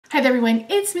Hi there everyone,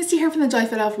 it's Misty here from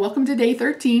TheJollyFatElf. Welcome to day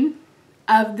 13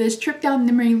 of this trip down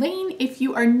memory lane. If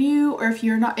you are new or if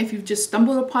you've just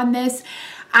stumbled upon this,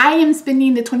 I am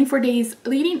spending the 24 days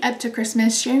leading up to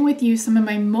Christmas sharing with you some of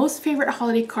my most favorite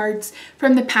holiday cards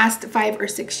from the past 5 or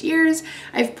 6 years.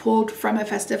 I've pulled from a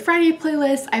Festive Friday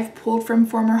playlist, I've pulled from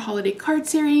former holiday card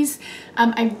series.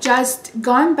 I've just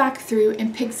gone back through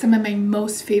and picked some of my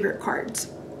most favorite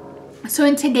cards. So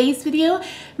in today's video,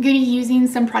 I'm going to be using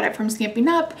some product from Stampin'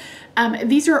 Up.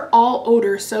 These are all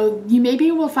odor, so you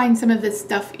maybe will find some of this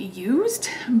stuff used,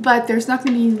 but there's not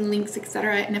going to be links,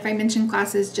 etc. And if I mention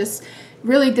classes, just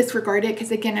really disregard it, because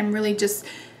again, I'm really just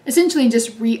essentially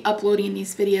just re-uploading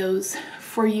these videos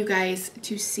for you guys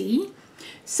to see.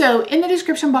 So in the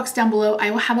description box down below, I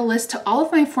will have a list to all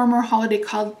of my former holiday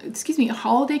card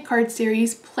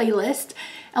series playlist,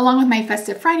 along with my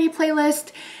Festive Friday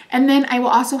playlist. And then I will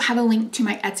also have a link to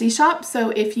my Etsy shop.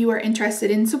 So if you are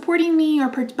interested in supporting me or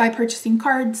by purchasing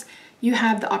cards, you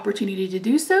have the opportunity to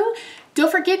do so. Don't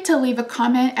forget to leave a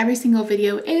comment. Every single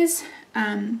video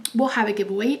will have a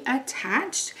giveaway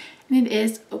attached, and it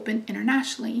is open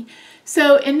internationally.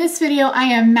 So in this video, I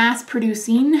am mass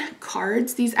producing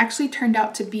cards. These actually turned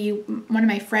out to be one of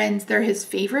my friends. They're his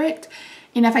favorite.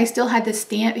 And if I still had the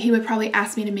stamp, he would probably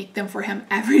ask me to make them for him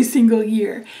every single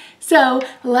year. So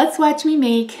let's watch me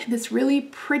make this really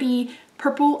pretty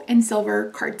purple and silver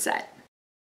card set.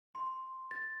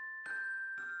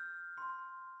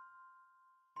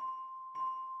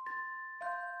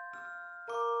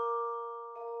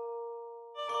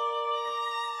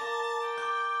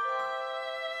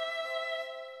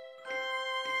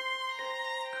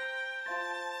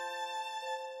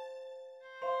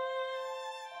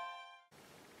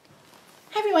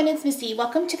 Hi everyone, it's Missy.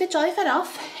 Welcome to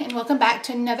TheJollyFatElf, and welcome back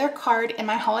to another card in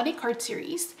my holiday card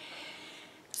series.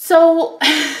 So,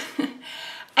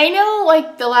 I know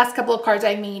like the last couple of cards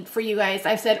I made for you guys,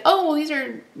 I've said, oh, well, these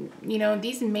are,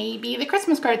 these may be the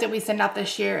Christmas cards that we send out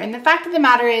this year. And the fact of the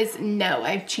matter is, no,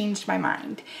 I've changed my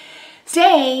mind.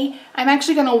 Today, I'm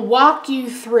actually going to walk you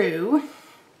through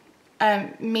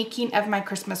making of my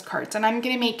Christmas cards. And I'm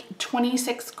going to make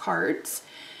 26 cards.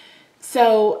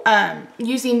 So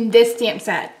using this stamp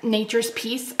set, Nature's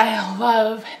Peace. I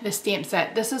love this stamp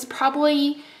set. This is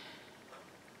probably,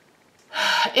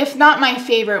 if not my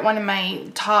favorite, one of my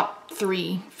top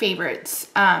 3 favorites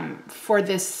for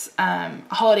this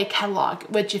holiday catalog,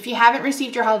 which if you haven't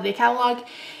received your holiday catalog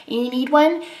and you need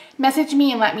one, message me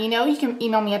and let me know. You can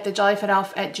email me at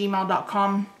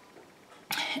TheJollyFatElf@gmail.com.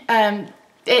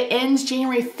 It ends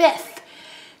January 5th.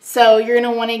 So you're going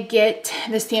to want to get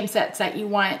the stamp sets that you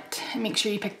want and make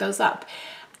sure you pick those up.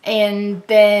 And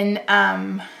then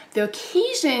the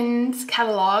Occasions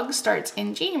catalog starts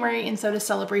in January, and so does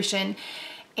Celebration.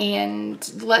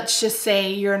 And let's just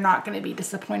say you're not going to be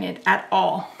disappointed at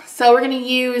all. So we're going to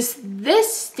use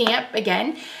this stamp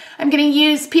again. I'm going to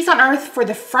use Peace on Earth for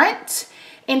the front.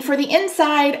 And for the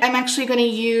inside, I'm actually going to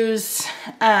use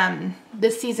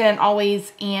This Season and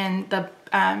Always and the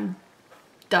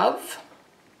Dove.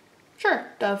 Sure,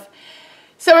 Dove.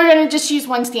 So we're going to just use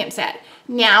one stamp set.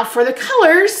 Now for the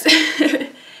colors,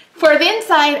 for the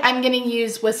inside, I'm going to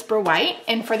use Whisper White.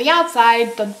 And for the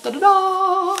outside, I'm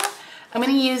going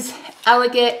to use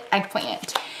Elegant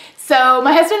Eggplant. So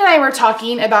my husband and I were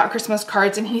talking about Christmas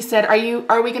cards, and he said,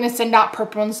 are we going to send out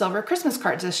purple and silver Christmas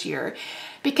cards this year?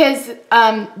 Because,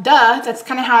 that's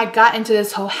kind of how I got into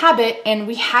this whole habit, and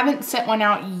we haven't sent one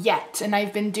out yet. And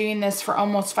I've been doing this for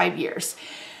almost 5 years.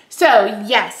 So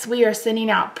yes, we are sending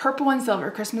out purple and silver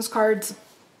Christmas cards.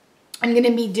 I'm going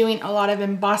to be doing a lot of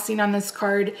embossing on this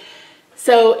card,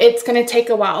 so it's going to take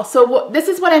a while. So this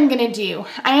is what I'm going to do.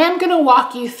 I am going to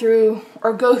walk you through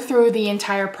or go through the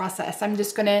entire process. I'm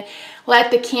just going to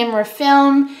let the camera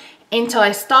film until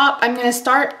I stop. I'm going to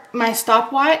start my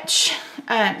stopwatch.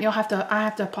 I have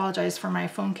to apologize for my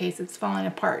phone case. It's falling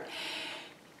apart.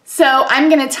 So I'm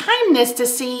going to time this to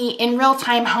see in real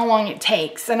time how long it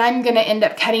takes. And I'm going to end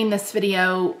up cutting this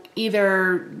video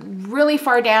either really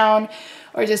far down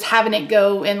or just having it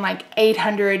go in like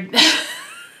 800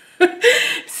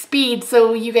 speed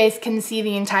so you guys can see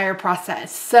the entire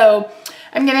process. So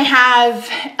I'm going to have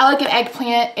Elegant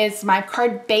Eggplant is my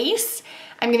card base.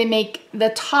 I'm going to make the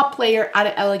top layer out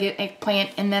of Elegant Eggplant,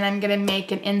 and then I'm going to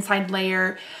make an inside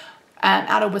layer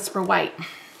out of Whisper White.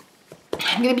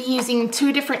 I'm going to be using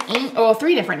 3 different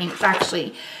inks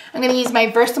actually. I'm going to use my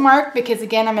Versamark because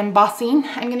again I'm embossing.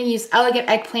 I'm going to use Elegant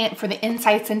Eggplant for the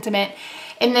inside sentiment,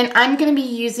 and then I'm going to be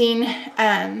using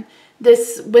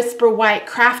this Whisper White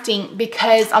crafting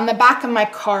because on the back of my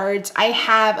cards I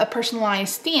have a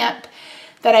personalized stamp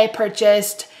that I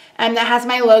purchased that has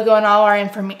my logo and all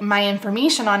my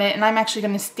information on it, and I'm actually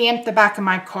going to stamp the back of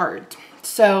my card.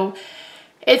 So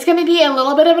it's going to be a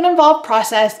little bit of an involved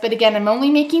process, but again, I'm only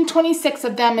making 26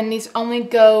 of them, and these only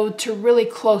go to really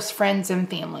close friends and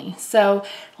family. So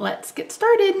let's get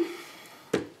started.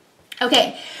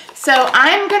 Okay, so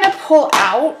I'm going to pull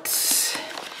out,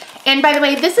 and by the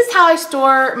way, this is how I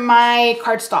store my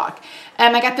cardstock.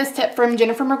 I got this tip from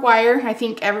Jennifer McGuire. I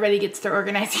think everybody gets their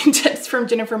organizing tips from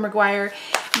Jennifer McGuire.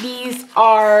 These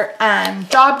are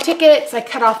job tickets. I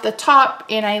cut off the top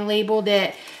and I labeled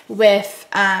it with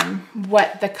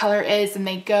what the color is, and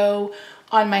they go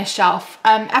on my shelf.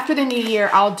 After the new year,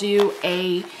 I'll do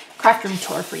a craft room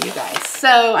tour for you guys.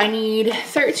 So I need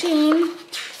 13,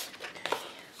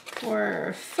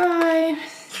 4, 5,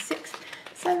 6,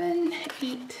 7,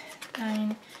 8,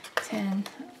 9, 10,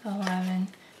 11,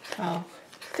 12,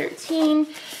 13.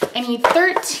 I need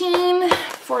 13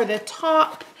 for the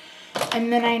top,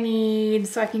 and then I need,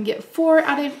 so I can get 4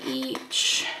 out of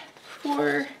each,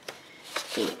 4,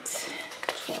 8,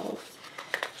 12,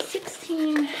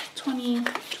 16, 20,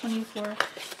 24,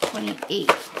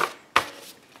 28.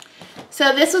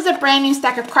 So this was a brand new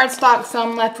stack of cardstock, so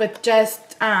I'm left with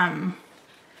just 4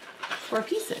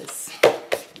 pieces.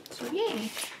 So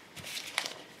yay.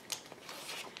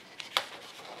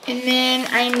 And then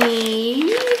I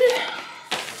need,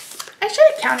 I should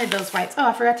have counted those whites. Oh,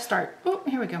 I forgot to start. Oh,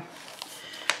 here we go.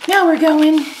 Now we're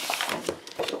going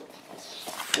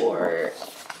 4,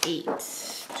 8,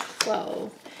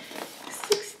 12,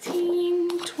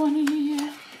 16, 20,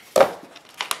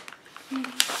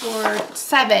 4,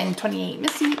 7, 28.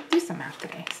 Missy, do some math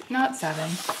today. No, it's 7.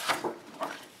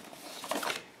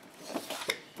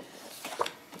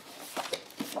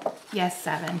 Yes,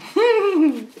 7.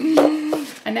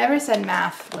 I never said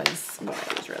math was what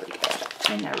I was really good at.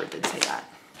 I never did say that.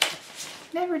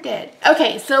 Never did.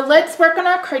 Okay, so let's work on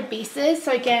our card bases.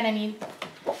 So again, I need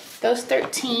those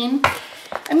 13.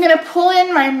 I'm gonna pull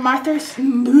in my Martha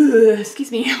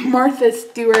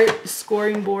Stewart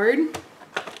scoring board.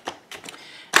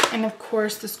 And of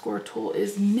course, the score tool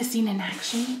is missing in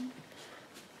action.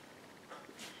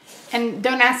 And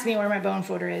don't ask me where my bone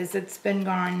folder is. It's been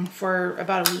gone for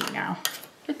about a week now.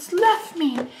 It's left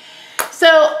me.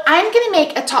 So I'm gonna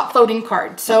make a top folding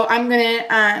card. So I'm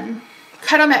gonna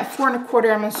cut them at 4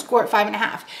 1/4. I'm gonna score at 5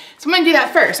 1/2. So I'm gonna do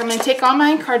that first. I'm gonna take all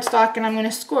my cardstock and I'm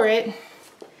gonna score it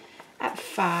at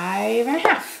 5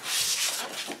 1/2.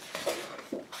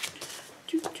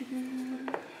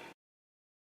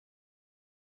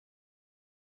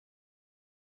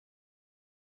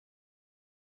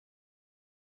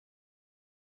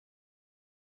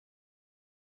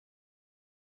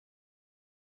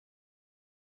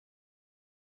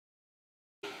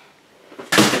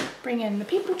 Bring in the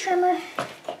paper trimmer.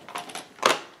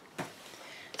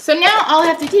 So now all I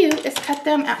have to do is cut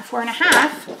them at 4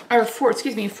 1/2, or 4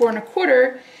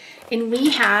 1/4, and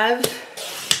we have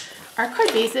our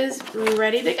card bases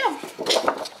ready to go.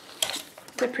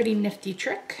 It's a pretty nifty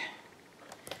trick.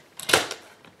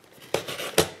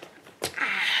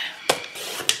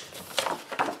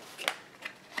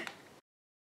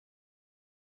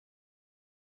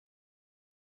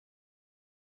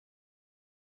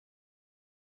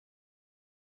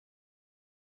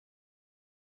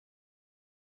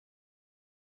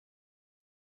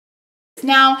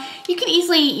 Now, you can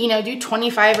easily, you know, do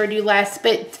 25 or do less,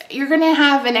 but you're gonna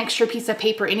have an extra piece of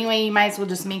paper anyway. You might as well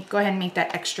just go ahead and make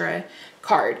that extra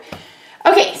card.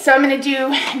 Okay, so I'm gonna do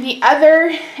the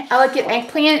other elegant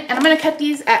eggplant, and I'm gonna cut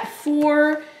these at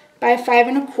 4 by 5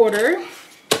 1/4.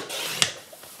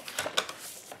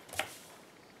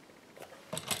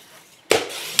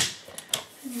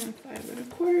 And then 5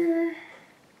 1/4.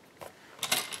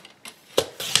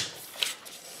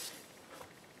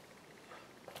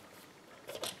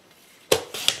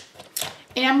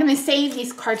 And I'm going to save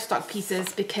these cardstock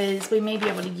pieces because we may be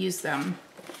able to use them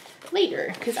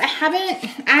later. Because I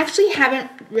actually haven't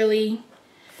really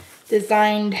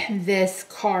designed this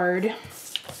card.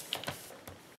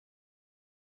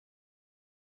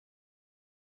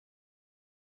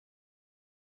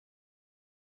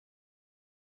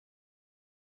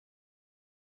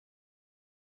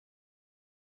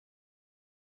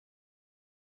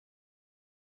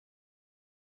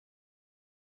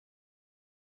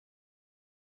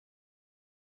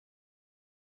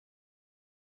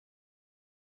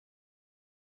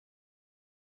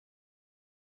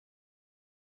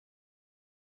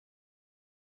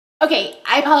 Okay,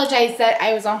 I apologize that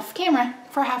I was off camera.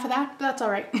 for half of that, but that's all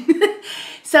right.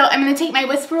 So I'm going to take my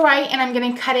Whisper White and I'm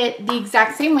going to cut it the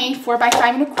exact same way, 4 by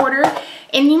 5 1/4.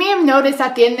 And you may have noticed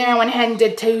at the end there, I went ahead and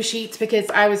did 2 sheets because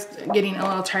I was getting a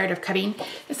little tired of cutting.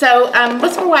 So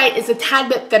Whisper White is a tad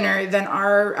bit thinner than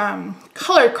our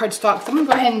colored cardstock. So I'm going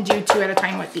to go ahead and do 2 at a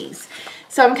time with these.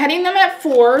 So I'm cutting them at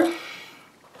 4.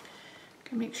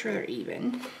 Make sure they're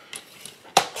even.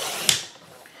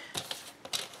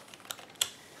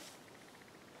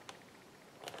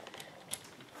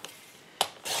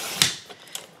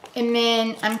 And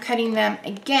then I'm cutting them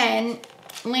again,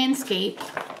 landscape,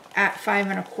 at 5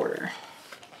 1/4.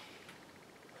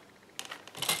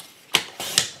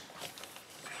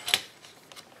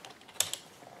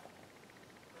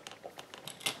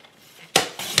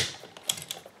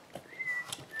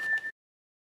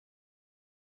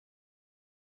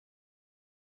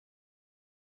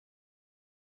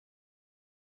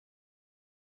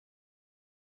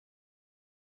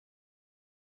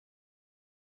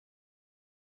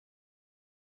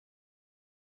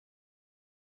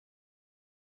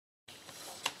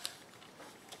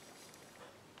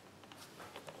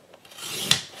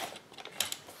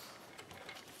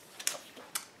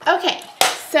 Okay,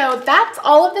 so that's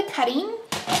all of the cutting,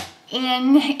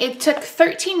 and it took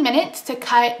 13 minutes to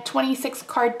cut 26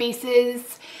 card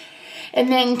bases, and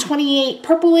then 28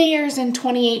 purple layers and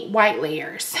 28 white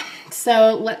layers.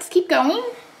 So let's keep going.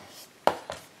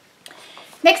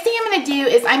 Next thing I'm going to do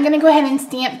is I'm going to go ahead and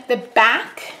stamp the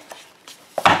back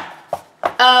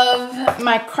of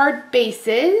my card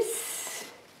bases.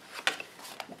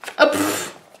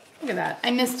 Oh, look at that.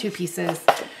 I missed 2 pieces.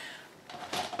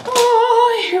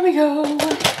 Oh, here we go.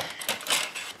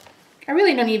 I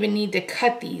really don't even need to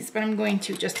cut these, but I'm going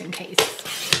to just in case.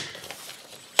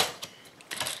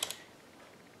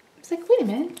 It's like, wait a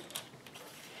minute.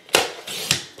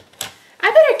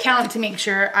 I better count to make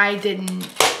sure I didn't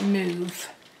move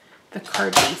the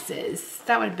card bases.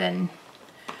 That would have been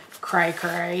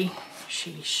cry.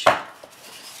 Sheesh.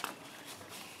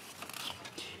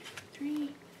 2,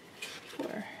 3,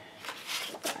 4,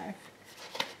 5,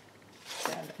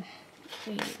 7,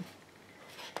 8,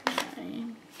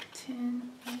 9,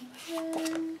 10,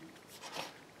 11.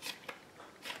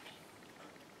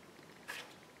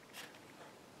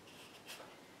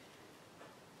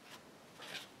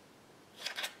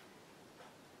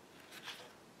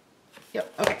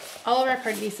 Yep, okay. All of our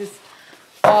card bases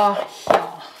are here.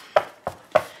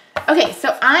 Okay,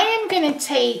 so I am going to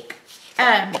take,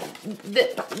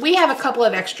 we have a couple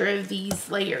of extra of these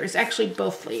layers, actually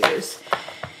both layers.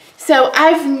 So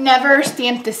I've never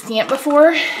stamped a stamp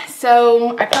before,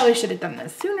 so I probably should have done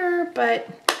this sooner, but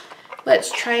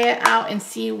let's try it out and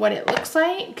see what it looks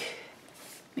like.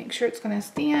 Make sure it's going to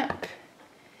stamp.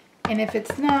 And if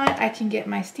it's not, I can get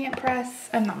my stamp press,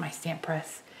 not my stamp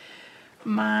press,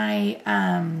 my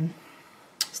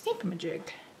Stamp-A-Majig.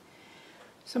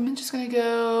 So I'm just going to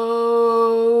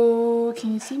go,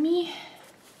 can you see me?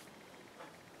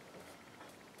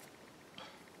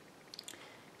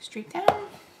 Straight down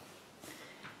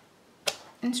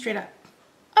and straight up.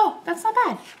 Oh, that's not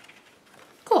bad.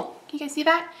 Cool. Can you guys see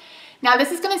that? Now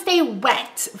this is going to stay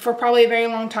wet for probably a very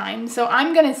long time. So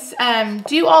I'm going to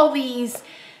do all these,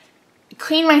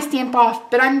 clean my stamp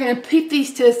off, but I'm going to put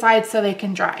these to the side so they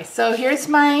can dry. So here's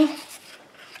my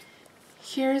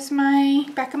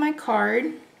back of my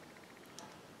card.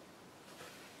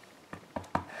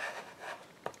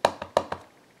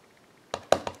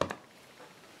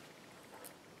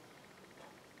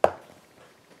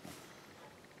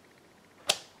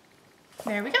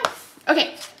 There we go.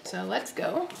 Okay, so let's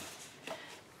go.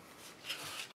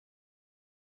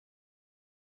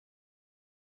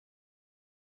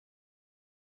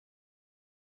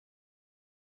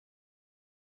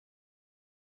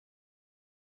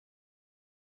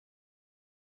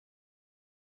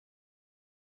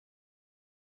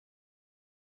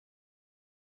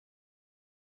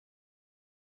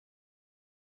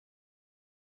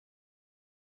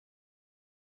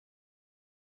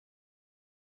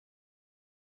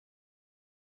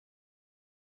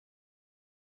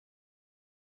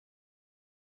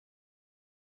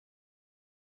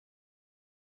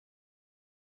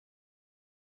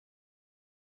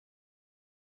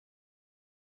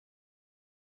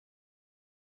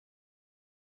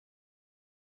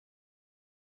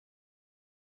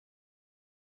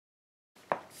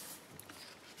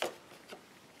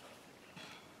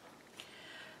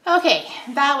 Okay,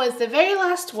 that was the very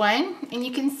last one, and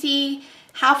you can see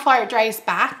how far it dries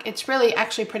back. It's really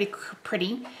actually fairly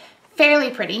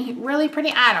pretty, really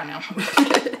pretty, I don't know.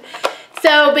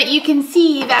 So, but you can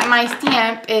see that my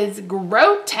stamp is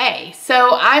grotte.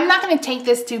 So I'm not going to take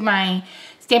this to my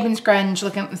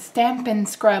Stamp and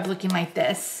Scrub looking like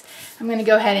this. I'm gonna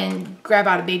go ahead and grab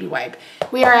out a baby wipe.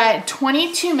 We are at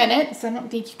 22 minutes. I don't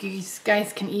think you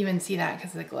guys can even see that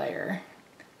because of the glare.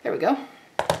 There we go.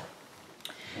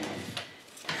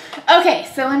 Okay,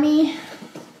 so let me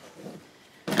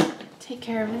take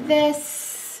care of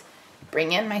this.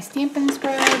 Bring in my Stamp and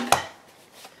Scrub.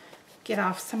 Get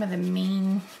off some of the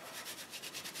meanness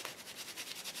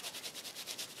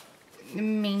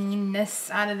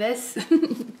out of this.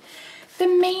 The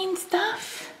main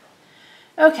stuff.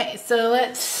 Okay, so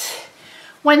let's,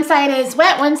 one side is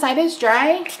wet, one side is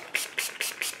dry.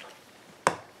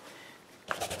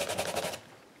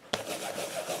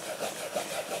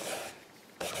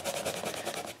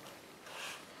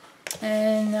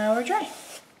 And now we're dry.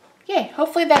 Yay,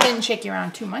 hopefully that didn't shake you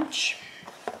around too much.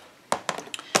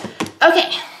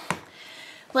 Okay,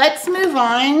 let's move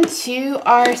on to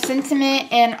our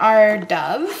sentiment and our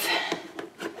dove.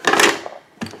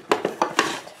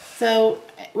 So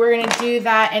we're gonna do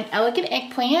that in Elegant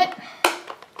Eggplant.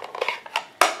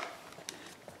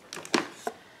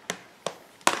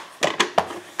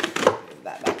 Move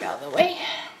that back out of the way.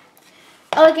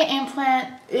 Elegant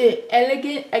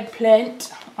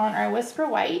Eggplant on our Whisper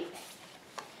White.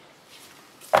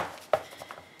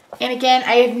 And again,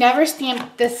 I have never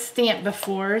stamped this stamp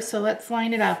before, so let's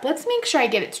line it up. Let's make sure I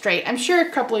get it straight. I'm sure a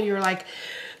couple of you are like,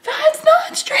 that's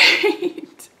not straight.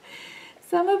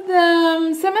 Some of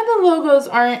the logos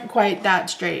aren't quite that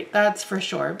straight, that's for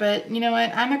sure. But you know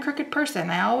what, I'm a crooked person.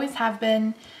 I always have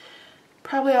been,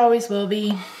 probably always will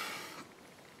be.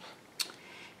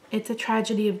 It's a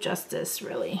tragedy of justice,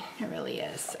 really. It really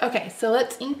is. Okay, so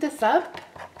let's ink this up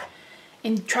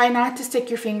and try not to stick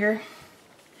your finger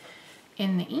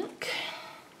in the ink.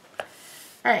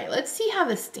 All right, let's see how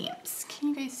this stamps. Can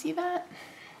you guys see that?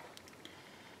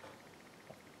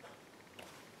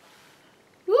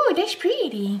 Ooh, that's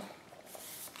pretty.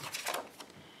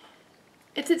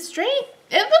 Is it straight?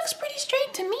 It looks pretty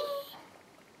straight to me.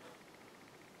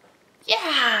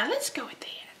 Yeah, let's go with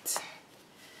that.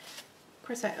 Of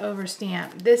course, I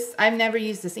overstamp. This, I've never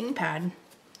used this ink pad,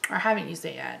 or haven't used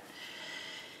it yet.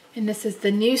 And this is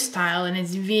the new style, and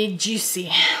it's very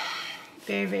juicy.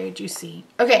 Very, very juicy.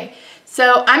 Okay,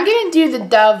 so I'm gonna do the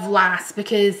dove last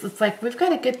because it's like, we've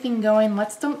got a good thing going.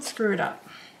 Let's don't screw it up.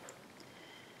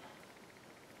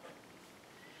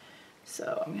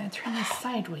 So I'm gonna turn this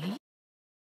sideways.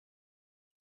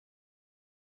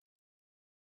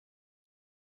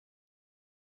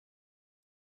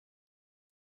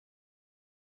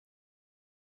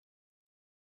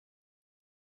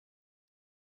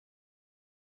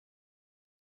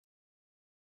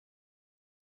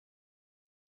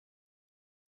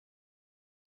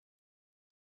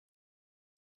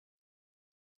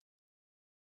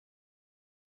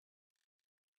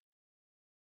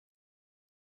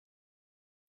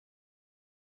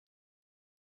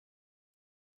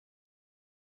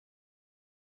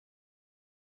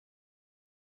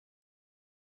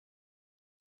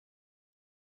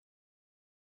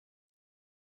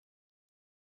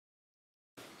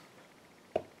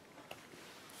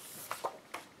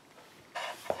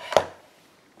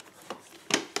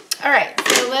 All right,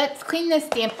 so let's clean this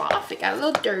stamp off. It got a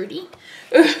little dirty.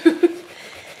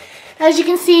 As you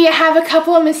can see, I have a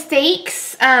couple of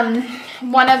mistakes.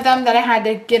 One of them that I had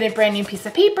to get a brand new piece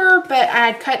of paper, but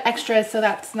I had cut extras, so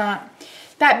that's not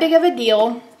that big of a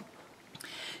deal.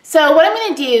 So what I'm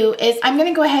gonna do is I'm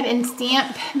gonna go ahead and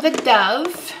stamp the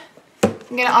dove.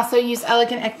 I'm gonna also use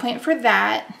Elegant Eggplant for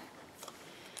that.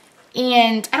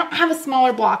 And I don't have a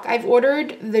smaller block. I've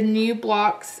ordered the new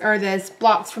blocks, or the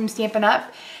blocks from Stampin'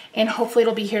 Up, and hopefully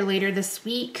it'll be here later this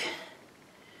week.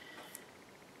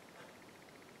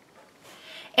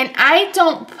 And I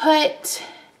don't put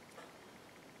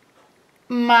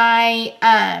my,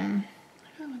 I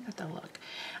don't want that to look.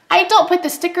 I don't put the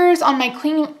stickers on my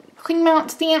clean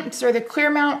mount stamps, or the clear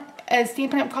mount as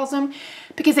Stampin' Up calls them,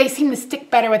 because they seem to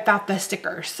stick better without the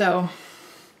sticker. So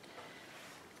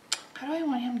how do I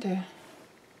want him to,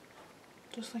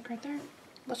 just like right there?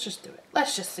 Let's just do it.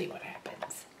 Let's just see what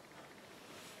happens.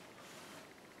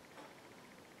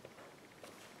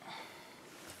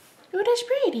 Ooh, that's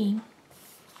pretty.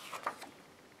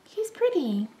 He's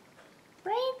pretty,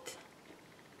 right?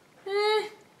 I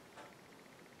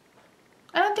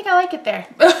don't think I like it there.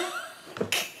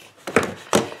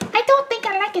 I don't think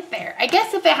I like it there. I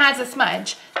guess if it has a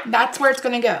smudge, that's where it's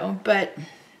gonna go. But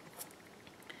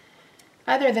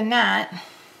other than that,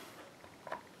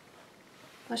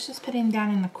 let's just put him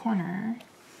down in the corner.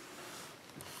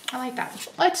 I like that.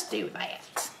 Let's do that.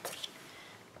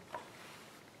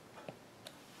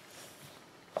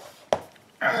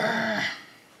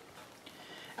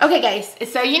 Okay guys,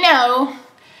 so you know,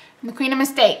 I'm the queen of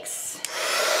mistakes.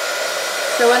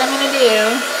 So what I'm gonna do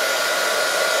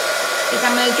is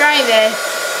I'm gonna dry this.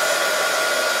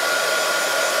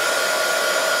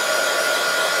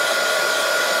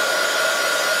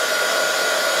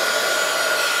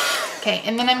 Okay,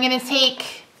 and then I'm gonna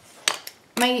take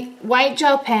my white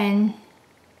gel pen.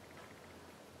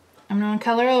 I'm gonna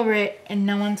color over it and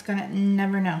no one's gonna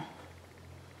never know.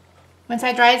 Once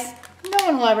it dries, no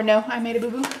one will ever know I made a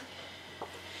boo-boo.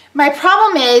 My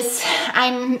problem is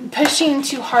I'm pushing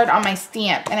too hard on my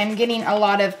stamp and I'm getting a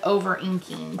lot of over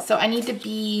inking. So I need to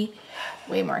be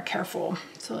way more careful.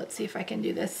 So let's see if I can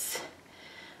do this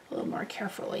a little more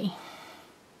carefully.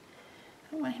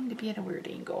 I don't want him to be at a weird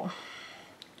angle.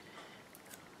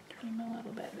 Turn him a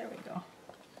little bit, there we go.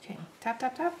 Okay, tap,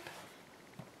 tap, tap.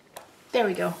 There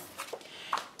we go.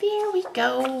 There we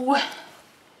go.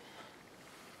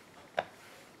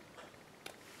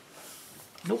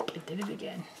 Nope, it did it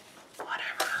again. Whatever.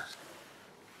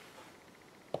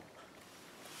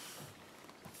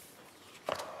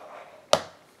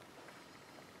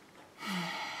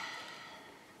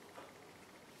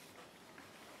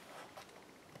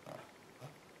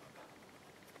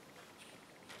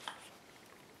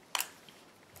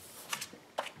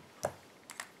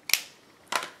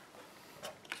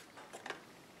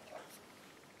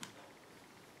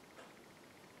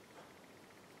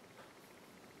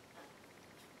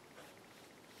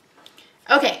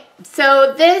 Okay,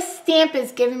 so this stamp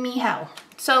is giving me hell.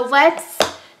 So let's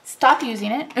stop using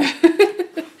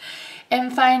it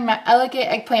and find my elegant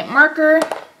eggplant marker.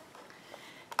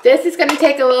 This is going to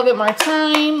take a little bit more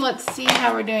time. Let's see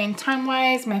how we're doing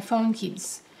time-wise. My phone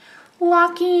keeps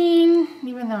locking,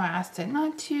 even though I asked it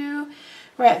not to.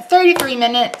 We're at 33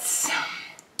 minutes.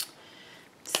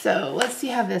 So let's see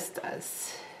how this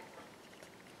does.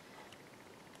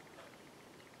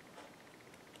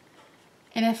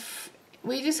 And if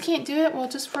we just can't do it, we'll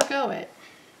just forego it.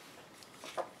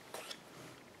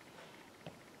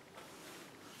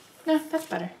 No, that's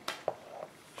better.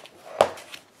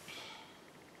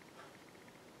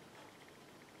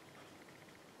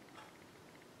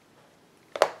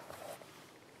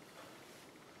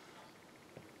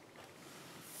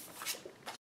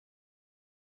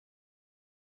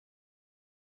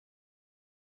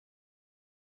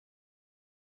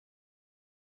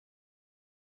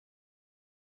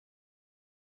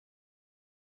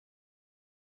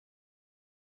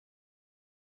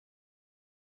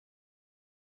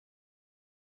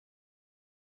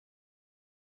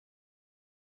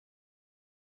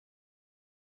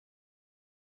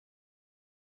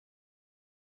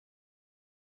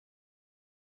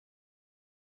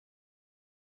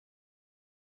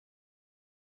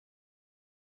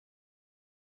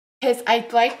 Because I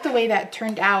like the way that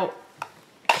turned out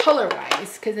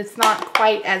color-wise, because it's not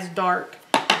quite as dark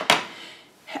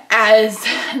as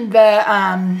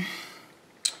the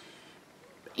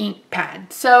ink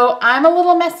pad. So I'm a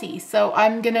little messy, so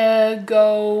I'm gonna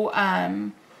go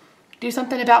do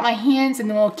something about my hands and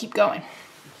then we'll keep going.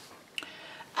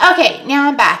 Okay, now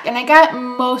I'm back and I got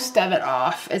most of it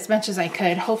off as much as I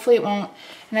could. Hopefully it won't.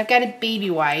 And I've got a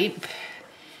baby wipe.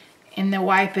 And the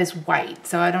wipe is white,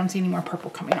 so I don't see any more purple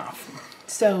coming off.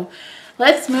 So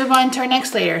let's move on to our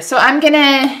next layer. So I'm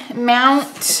gonna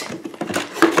mount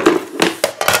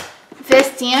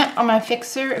this stamp on my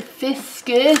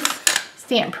Fiskus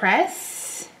stamp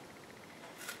press.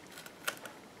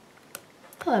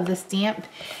 I love this stamp.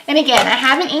 And again, I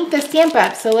haven't inked the stamp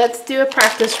up, so let's do a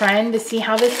practice run to see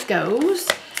how this goes.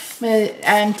 I'm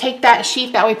gonna take that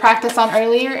sheet that we practiced on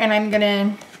earlier, and I'm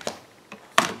gonna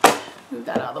move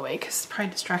that out of the way because it's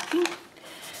probably distracting.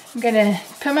 I'm gonna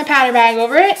put my powder bag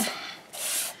over it.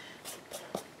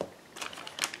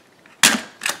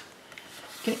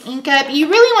 Gonna ink up. You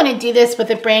really want to do this with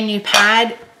a brand new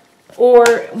pad or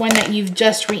one that you've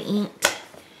just re-inked.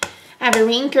 I have a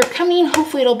re-inker coming.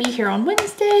 Hopefully it'll be here on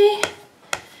Wednesday.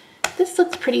 This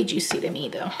looks pretty juicy to me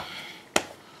though.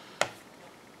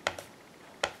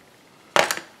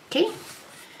 Okay,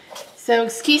 so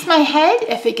excuse my head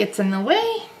if it gets in the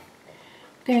way.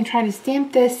 I'm going to try to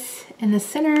stamp this in the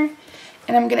center,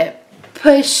 and I'm going to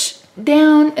push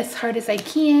down as hard as I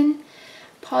can.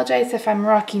 Apologize if I'm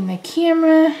rocking the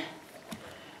camera.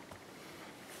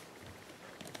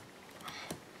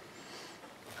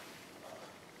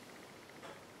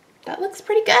 That looks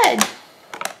pretty good.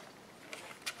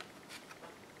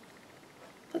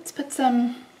 Let's put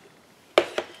some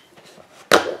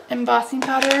embossing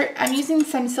powder. I'm using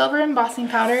some silver embossing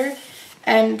powder.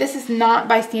 And this is not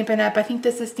by Stampin' Up. I think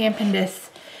this is Stampin'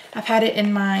 This. I've had it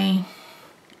in my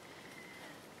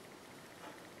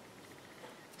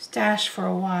stash for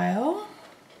a while.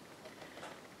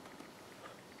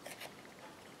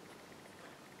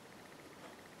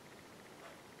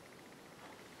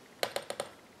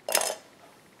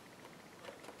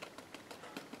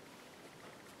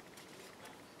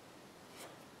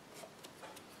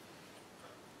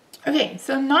 Okay,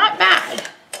 so not bad.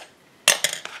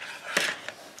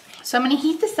 So I'm gonna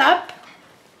heat this up.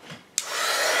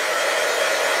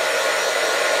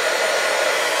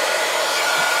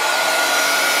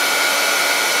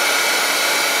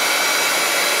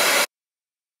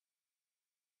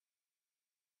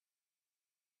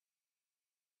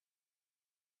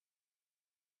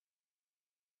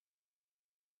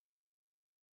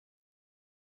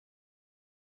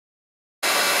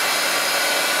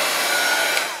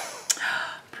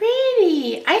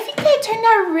 Pretty. I think that turned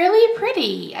out really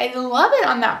pretty. I love it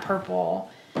on that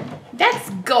purple. That's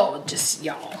gorgeous,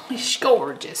 y'all. It's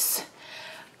gorgeous.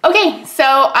 Okay,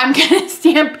 so I'm gonna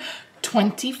stamp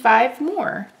 25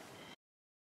 more.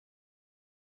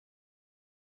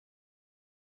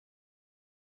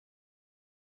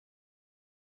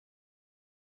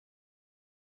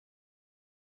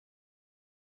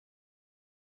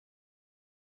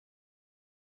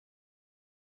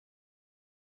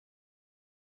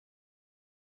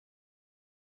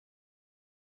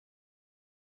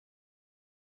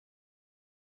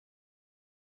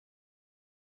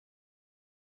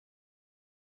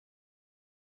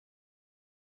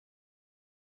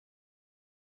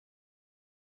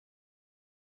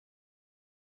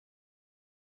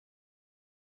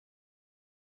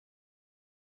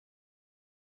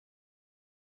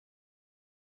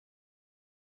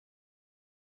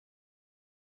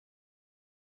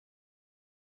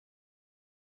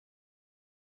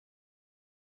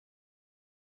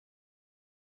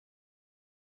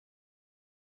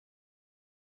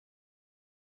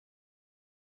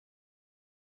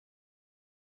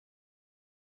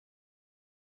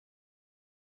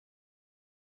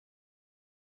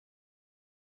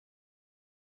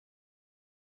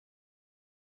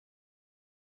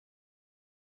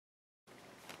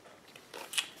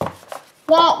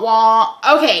 Wah wah.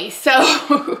 Okay,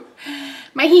 so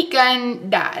my heat gun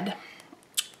died.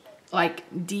 Like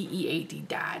D-E-A-D,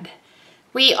 died.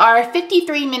 We are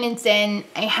 53 minutes in.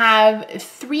 I have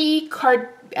 3 card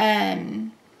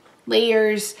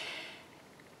layers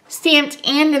stamped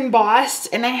and embossed,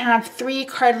 and I have 3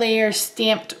 card layers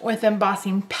stamped with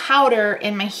embossing powder,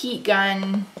 and my heat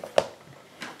gun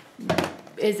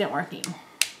isn't working.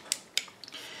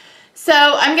 So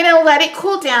I'm gonna let it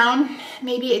cool down.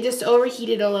 Maybe it just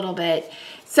overheated a little bit.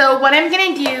 So what I'm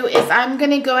gonna do is I'm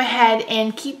gonna go ahead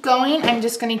and keep going. I'm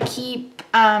just gonna keep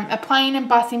applying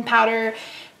embossing powder,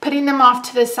 putting them off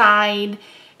to the side,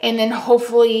 and then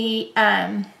hopefully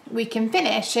we can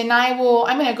finish. And I'm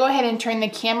gonna go ahead and turn the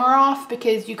camera off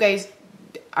because you guys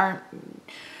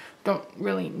don't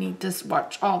really need to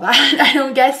watch all that, I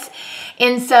don't guess.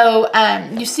 And so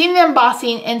you've seen the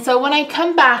embossing, and so when I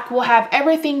come back, we'll have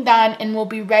everything done and we'll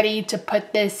be ready to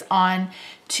put this on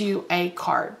to a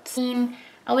card. I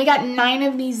only got 9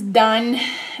 of these done,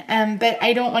 but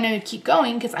I don't want to keep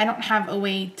going because I don't have a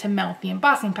way to melt the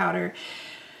embossing powder.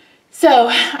 So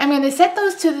I'm going to set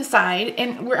those to the side,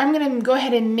 and I'm going to go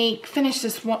ahead and finish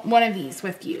this one of these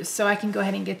with you so I can go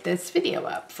ahead and get this video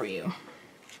up for you.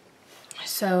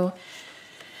 So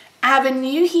I have a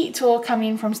new heat tool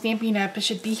coming from Stampin' Up. It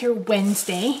should be here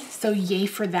Wednesday, so yay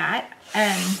for that.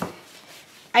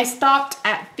 I stopped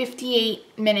at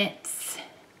 58 minutes,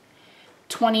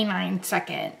 29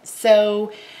 seconds.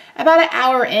 So about an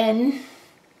hour in,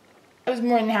 I was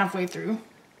more than halfway through,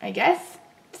 I guess.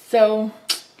 So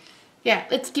yeah,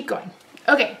 let's keep going.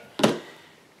 Okay.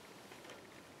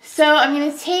 So I'm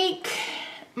gonna take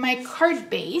my card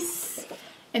base,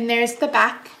 and there's the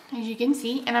back, as you can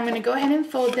see, and I'm gonna go ahead and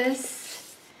fold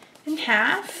this in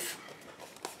half.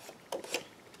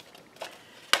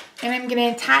 And I'm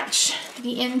gonna attach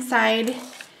the inside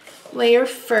layer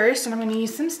first, and I'm gonna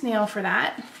use some snail for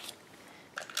that.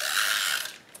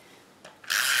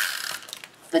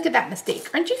 Look at that mistake.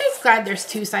 Aren't you guys glad there's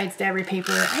 2 sides to every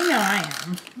paper? I know I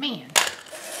am. Man.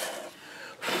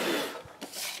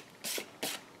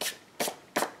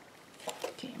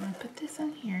 Okay, I'm gonna put this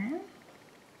on here.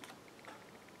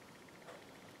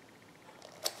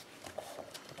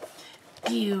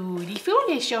 Beautiful.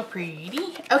 It's so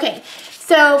pretty. Okay,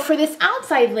 so for this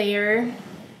outside layer,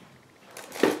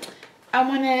 I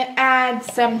want to add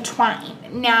some twine.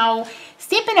 Now,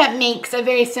 Stampin' Up! Makes a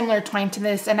very similar twine to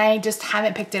this, and I just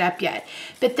haven't picked it up yet.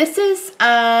 But this is,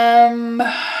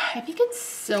 I think it's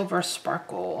Silver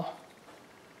Sparkle.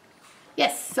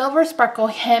 Yes, Silver Sparkle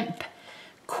hemp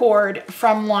cord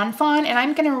from Lawn Fawn, and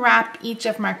I'm going to wrap each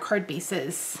of my card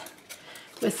bases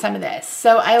with some of this.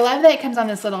 So I love that it comes on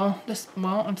this little,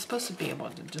 well, I'm supposed to be able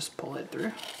to just pull it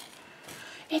through.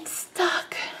 It's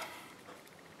stuck.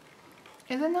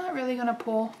 Is it not really gonna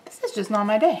pull? This is just not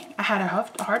my day. I had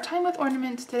a hard time with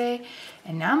ornaments today,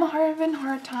 and now I'm having a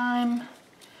hard time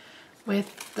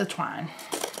with the twine.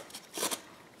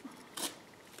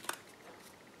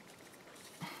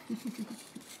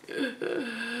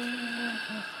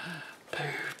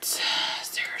 Boots,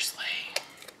 seriously.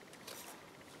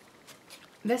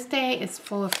 This day is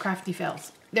full of crafty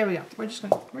fails. There we go. We're just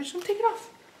gonna take it off.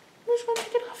 We're just gonna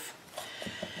take it off.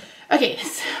 Okay,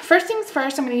 so first things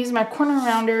first, I'm gonna use my corner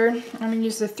rounder. I'm gonna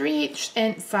use the 3/8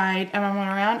 inch side, and I'm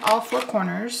gonna round all 4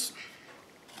 corners.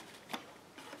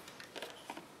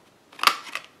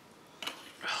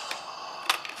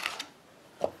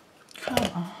 Come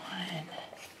on.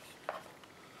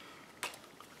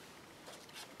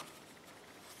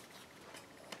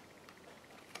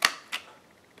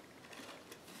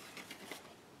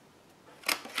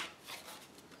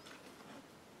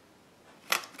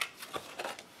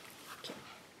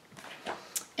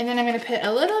 And then I'm going to put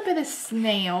a little bit of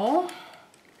snail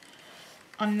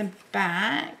on the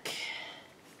back.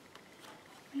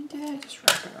 Let me do that, just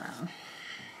wrap it around.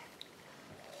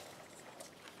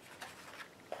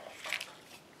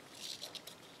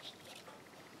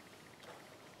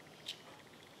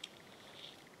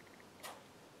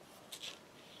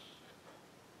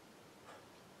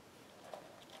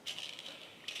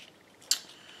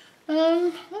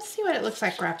 Let's see what it looks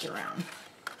like wrapped around.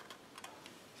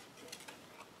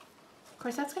 Of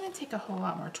course, that's going to take a whole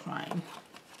lot more twine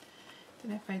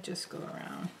than if I just go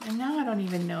around. And now I don't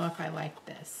even know if I like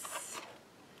this.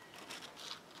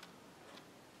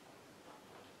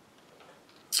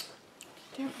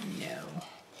 I don't know.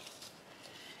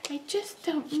 I just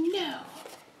don't know.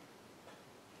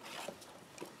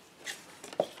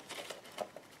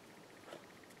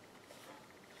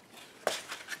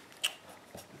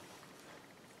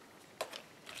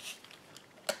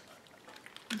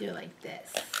 Do it like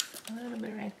this. A little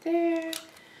bit right there.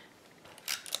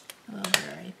 A little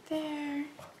bit right there.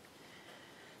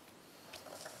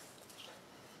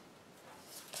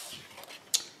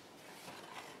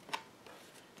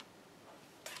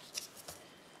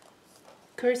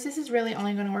 Of course, this is really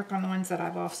only going to work on the ones that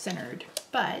I've off-centered,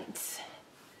 but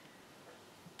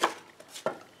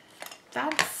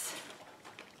that's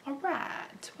all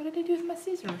right. What did I do with my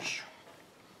scissors?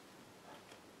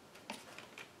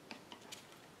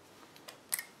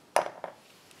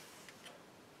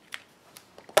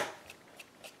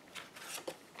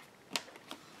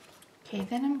 Okay,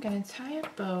 then I'm going to tie a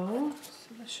bow,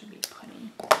 so this should be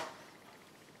plenty.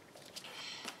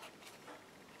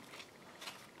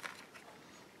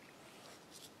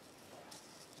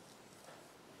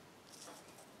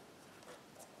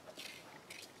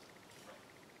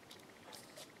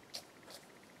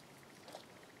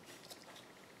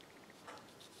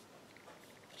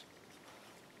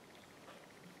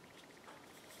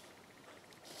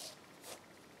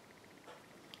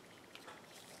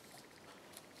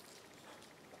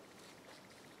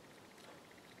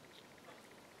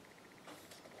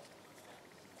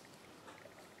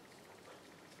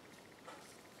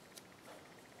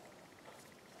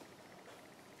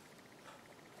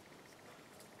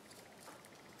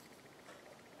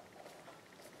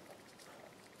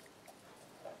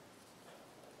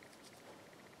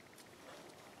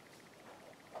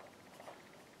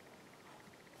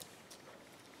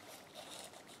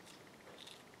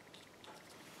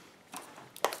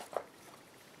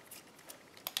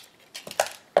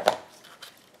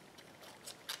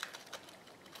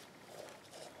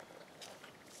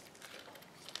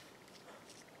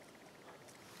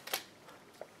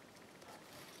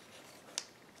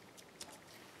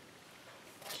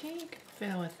 Okay, you can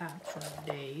fiddle with that for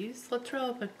days. Let's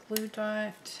roll up a glue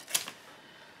dot.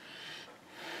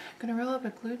 I'm gonna roll up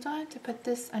a glue dot to put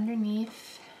this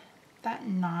underneath that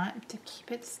knot to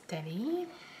keep it steady.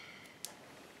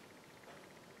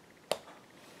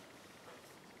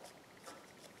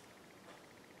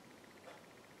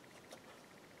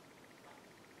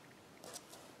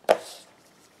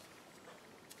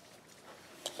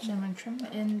 And I'm gonna trim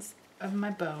the ends of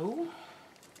my bow.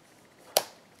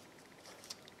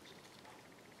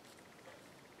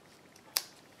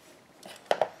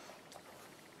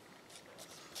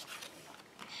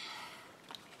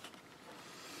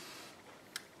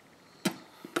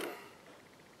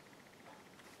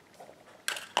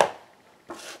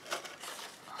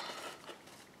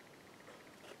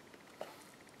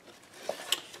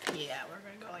 Yeah, we're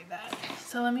gonna go like that.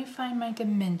 So let me find my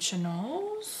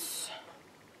dimensionals.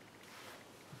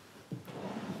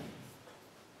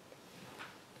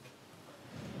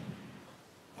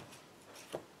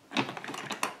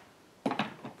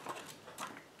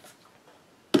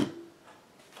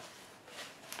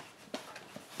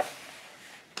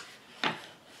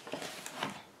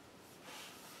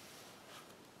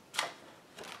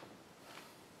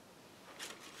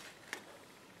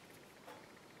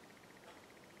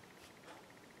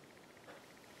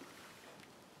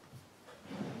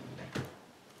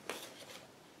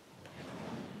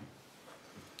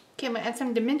 Okay, I'm gonna add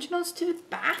some dimensionals to the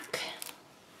back.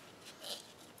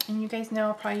 And you guys know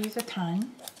I'll probably use a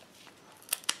ton.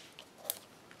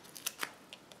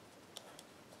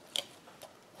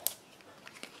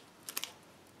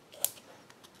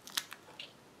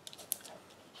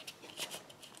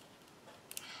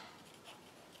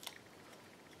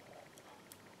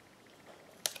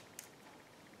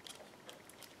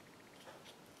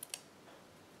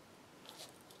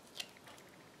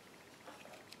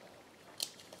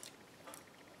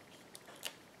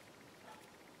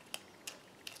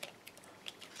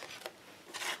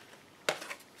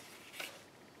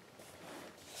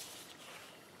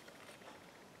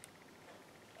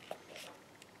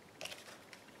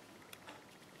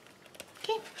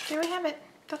 Okay, there we have it.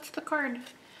 That's the card.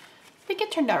 I think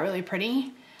it turned out really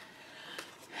pretty.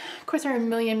 Of course, there are a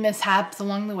million mishaps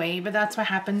along the way, but that's what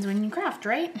happens when you craft,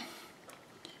 right?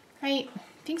 Right.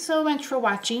 Thanks so much for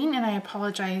watching, and I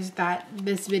apologize that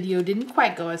this video didn't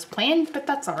quite go as planned, but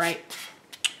that's all right.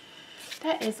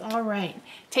 That is all right.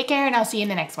 Take care, and I'll see you in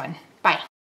the next one. Bye.